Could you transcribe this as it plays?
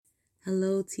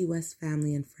Hello, T West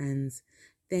family and friends.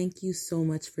 Thank you so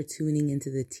much for tuning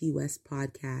into the T West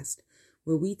podcast,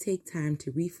 where we take time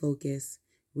to refocus,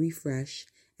 refresh,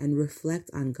 and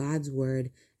reflect on God's word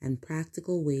and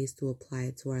practical ways to apply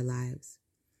it to our lives.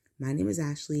 My name is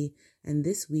Ashley, and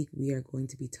this week we are going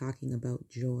to be talking about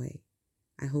joy.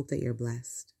 I hope that you're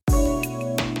blessed.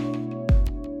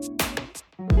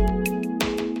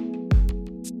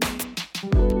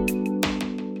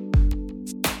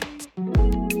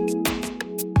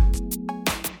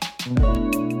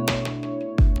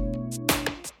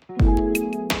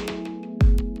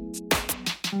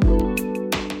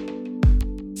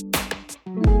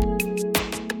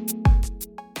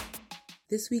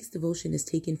 This week's devotion is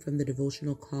taken from the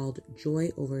devotional called Joy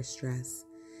Over Stress,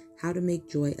 How to Make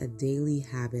Joy a Daily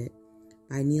Habit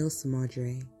by Neil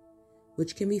Samadre,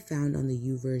 which can be found on the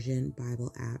YouVersion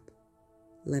Bible app.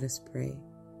 Let us pray.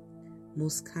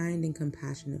 Most kind and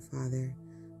compassionate Father,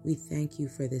 we thank you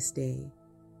for this day,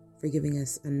 for giving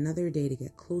us another day to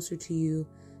get closer to you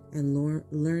and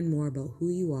learn more about who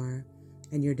you are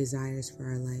and your desires for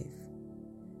our life.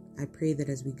 I pray that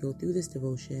as we go through this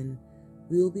devotion,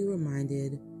 we will be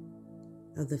reminded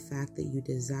of the fact that you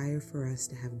desire for us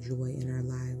to have joy in our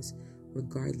lives,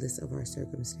 regardless of our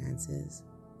circumstances.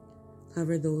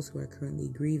 Cover those who are currently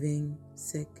grieving,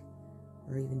 sick,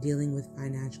 or even dealing with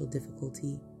financial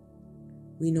difficulty.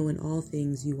 We know in all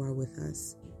things you are with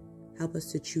us. Help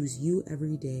us to choose you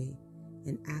every day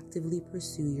and actively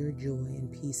pursue your joy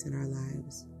and peace in our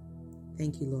lives.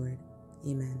 Thank you, Lord.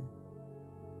 Amen.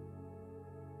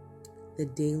 The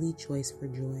daily choice for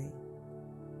joy.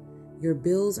 Your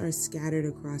bills are scattered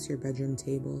across your bedroom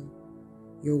table.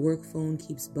 Your work phone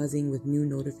keeps buzzing with new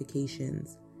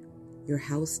notifications. Your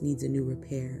house needs a new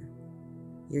repair.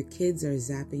 Your kids are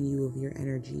zapping you of your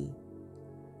energy,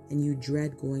 and you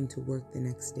dread going to work the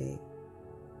next day.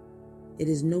 It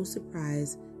is no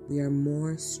surprise we are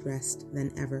more stressed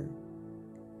than ever.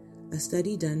 A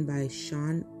study done by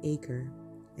Sean Aker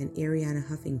and Ariana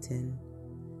Huffington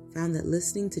found that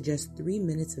listening to just 3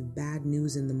 minutes of bad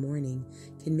news in the morning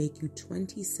can make you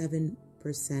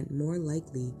 27% more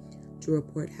likely to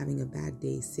report having a bad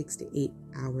day 6 to 8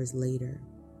 hours later.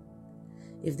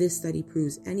 If this study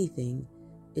proves anything,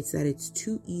 it's that it's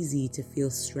too easy to feel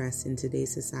stress in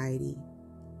today's society.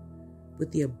 With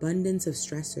the abundance of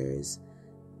stressors,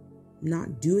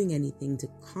 not doing anything to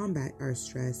combat our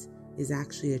stress is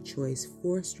actually a choice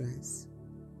for stress.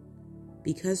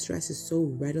 Because stress is so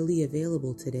readily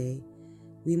available today,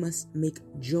 we must make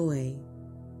joy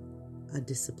a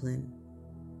discipline.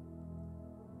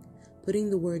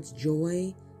 Putting the words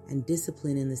joy and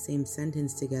discipline in the same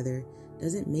sentence together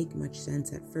doesn't make much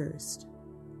sense at first.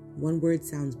 One word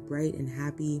sounds bright and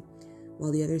happy,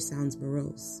 while the other sounds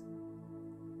morose.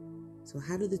 So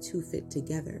how do the two fit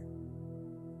together?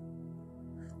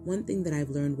 One thing that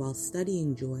I've learned while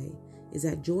studying joy is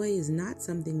that joy is not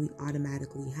something we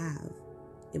automatically have.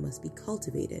 It must be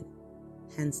cultivated,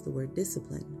 hence the word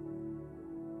discipline.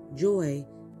 Joy,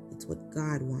 it's what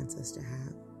God wants us to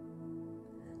have.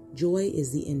 Joy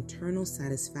is the internal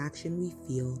satisfaction we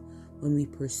feel when we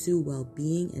pursue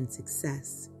well-being and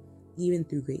success, even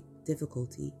through great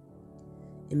difficulty.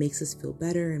 It makes us feel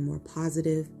better and more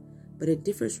positive, but it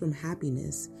differs from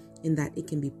happiness in that it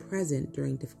can be present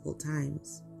during difficult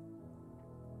times.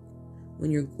 When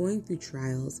you're going through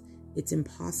trials, it's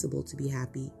impossible to be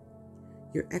happy.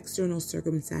 Your external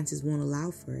circumstances won't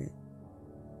allow for it.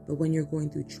 But when you're going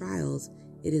through trials,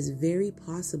 it is very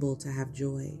possible to have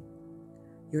joy.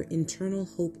 Your internal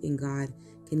hope in God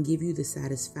can give you the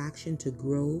satisfaction to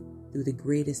grow through the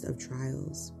greatest of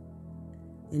trials.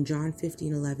 In John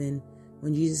 15:11,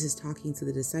 when Jesus is talking to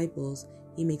the disciples,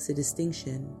 he makes a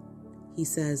distinction. He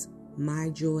says, "My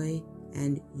joy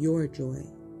and your joy."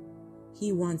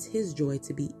 He wants his joy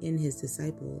to be in his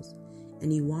disciples,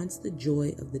 and he wants the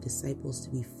joy of the disciples to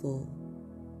be full.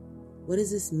 What does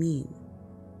this mean?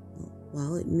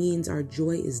 Well, it means our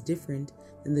joy is different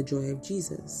than the joy of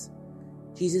Jesus.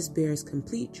 Jesus bears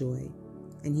complete joy,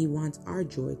 and he wants our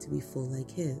joy to be full like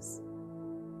his.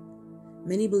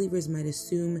 Many believers might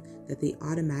assume that they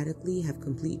automatically have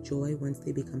complete joy once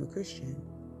they become a Christian.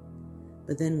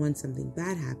 But then when something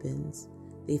bad happens,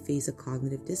 they face a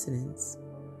cognitive dissonance.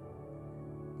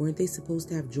 Weren't they supposed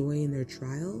to have joy in their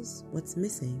trials? What's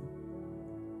missing?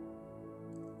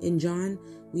 In John,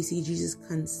 we see Jesus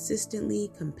consistently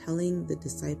compelling the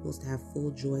disciples to have full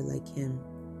joy like him.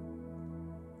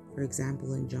 For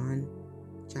example, in John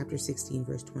chapter 16,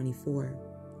 verse 24,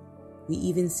 we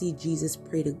even see Jesus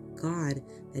pray to God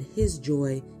that his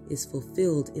joy is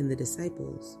fulfilled in the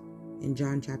disciples in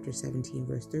John chapter 17,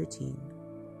 verse 13.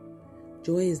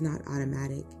 Joy is not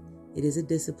automatic. It is a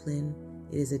discipline.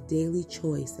 It is a daily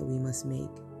choice that we must make.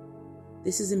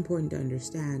 This is important to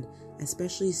understand,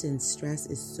 especially since stress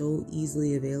is so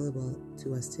easily available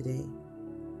to us today.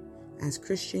 As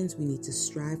Christians, we need to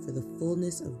strive for the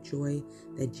fullness of joy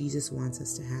that Jesus wants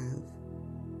us to have.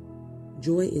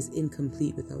 Joy is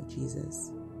incomplete without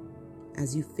Jesus.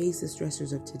 As you face the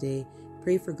stressors of today,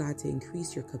 pray for God to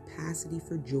increase your capacity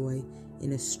for joy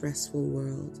in a stressful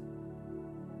world.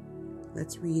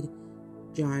 Let's read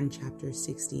John chapter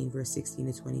 16, verse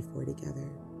 16 to 24 together.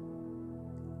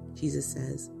 Jesus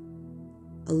says,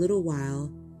 "A little while,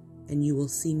 and you will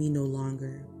see me no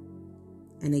longer.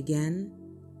 And again,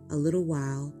 a little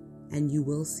while, and you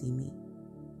will see me."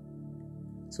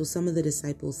 So some of the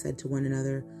disciples said to one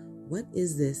another, "What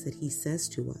is this that he says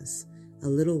to us? A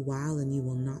little while, and you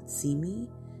will not see me?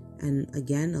 And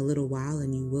again, a little while,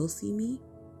 and you will see me?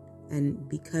 And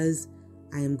because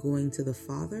I am going to the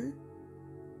Father?"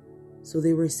 So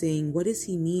they were saying, "What does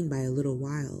he mean by a little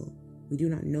while? We do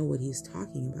not know what he's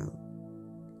talking about."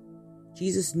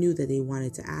 Jesus knew that they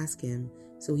wanted to ask him,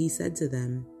 so he said to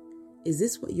them, "Is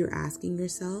this what you're asking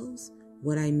yourselves?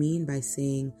 What I mean by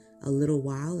saying, 'A little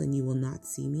while and you will not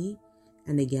see me,'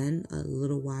 and again, 'A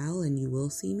little while and you will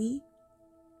see me'?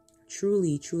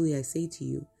 Truly, truly, I say to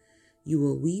you, you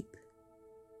will weep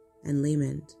and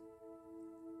lament,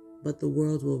 but the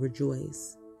world will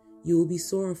rejoice. You will be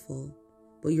sorrowful,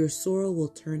 but your sorrow will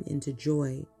turn into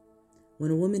joy.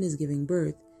 When a woman is giving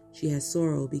birth, she has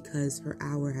sorrow because her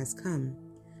hour has come.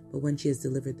 But when she has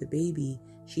delivered the baby,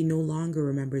 she no longer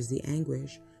remembers the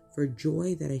anguish for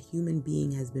joy that a human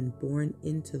being has been born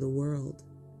into the world.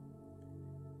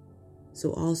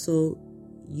 So also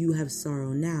you have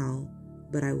sorrow now,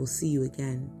 but I will see you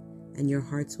again, and your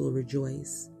hearts will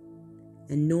rejoice,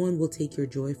 and no one will take your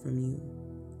joy from you.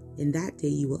 In that day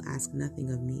you will ask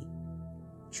nothing of me.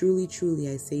 Truly, truly,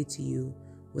 I say to you,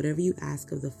 whatever you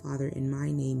ask of the Father in my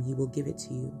name, he will give it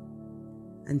to you.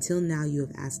 Until now you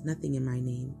have asked nothing in my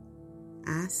name.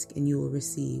 Ask and you will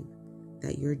receive,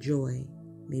 that your joy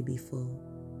may be full."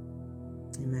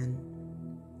 Amen.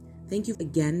 Thank you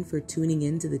again for tuning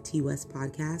in to the T West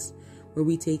podcast, where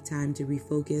we take time to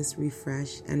refocus,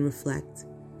 refresh, and reflect.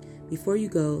 Before you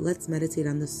go, let's meditate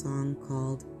on the song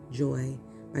called "Joy"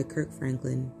 by Kirk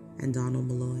Franklin and Donald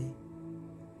Malloy.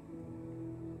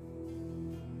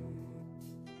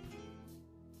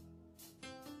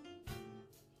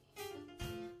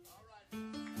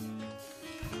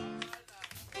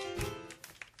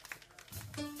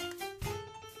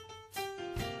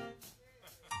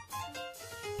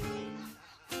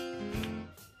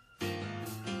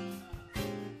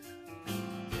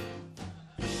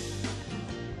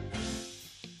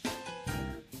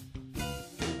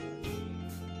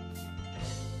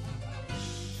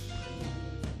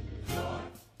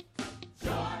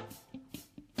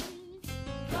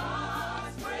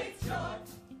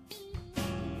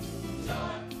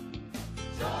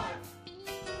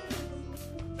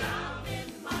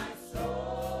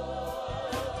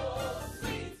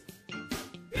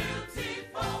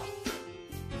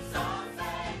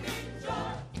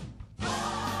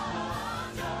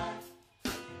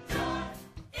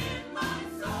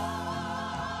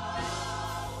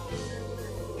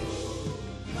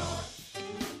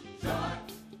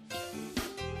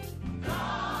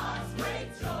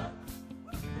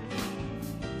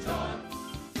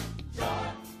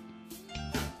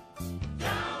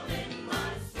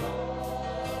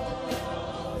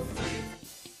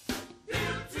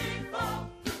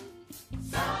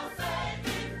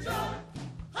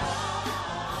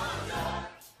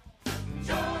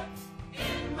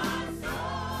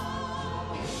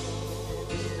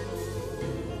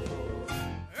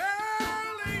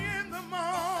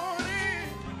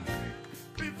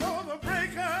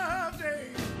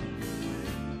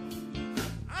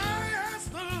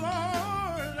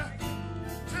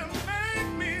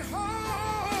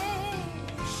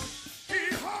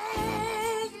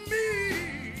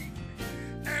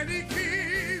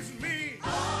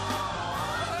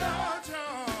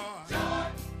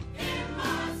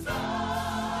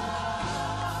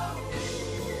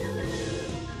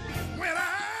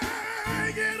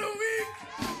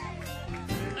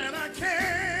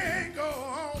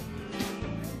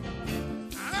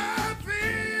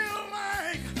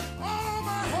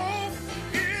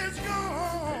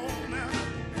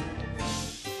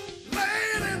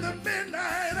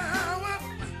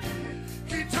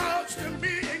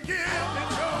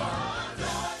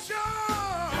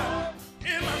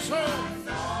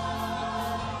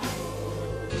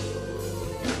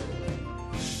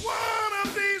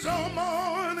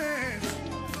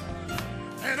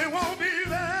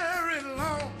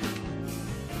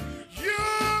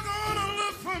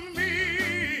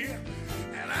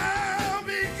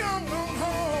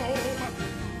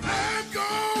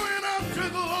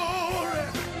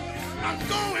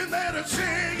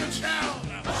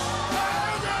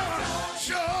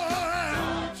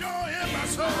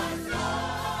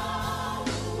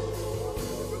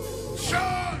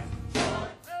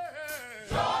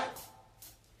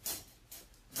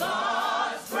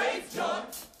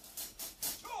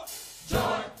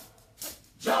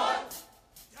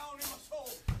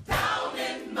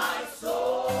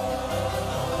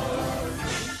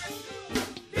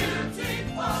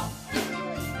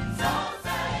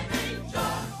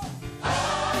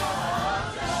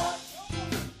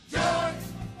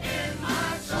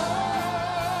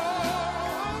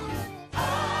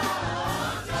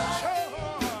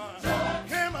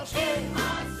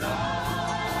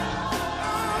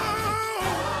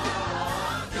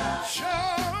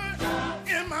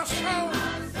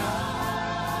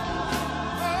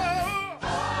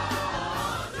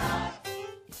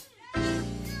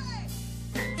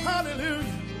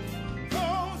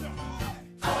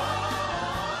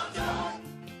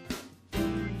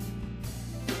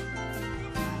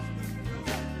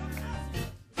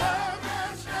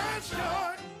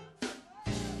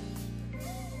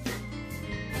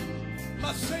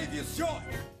 My Savior's joy.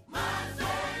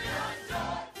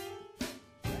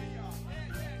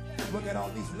 Look at all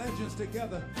these legends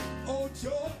together. Oh,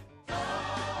 joy.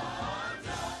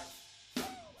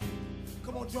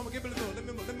 Come on, drummer, give me a little. Let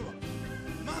me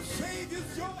move. My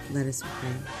Savior's joy. Let us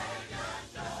pray.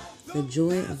 The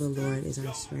joy of the Lord is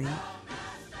our strength.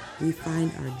 We find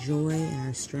our joy and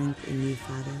our strength in you,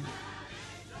 Father.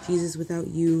 Jesus, without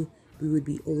you, we would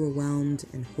be overwhelmed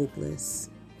and hopeless.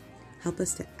 Help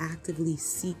us to actively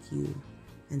seek you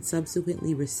and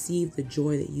subsequently receive the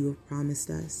joy that you have promised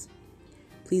us.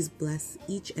 Please bless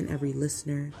each and every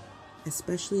listener,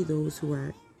 especially those who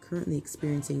are currently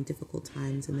experiencing difficult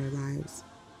times in their lives.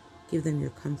 Give them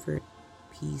your comfort,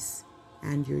 peace,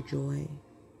 and your joy.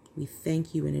 We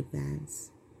thank you in advance.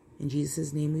 In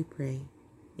Jesus' name we pray.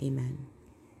 Amen.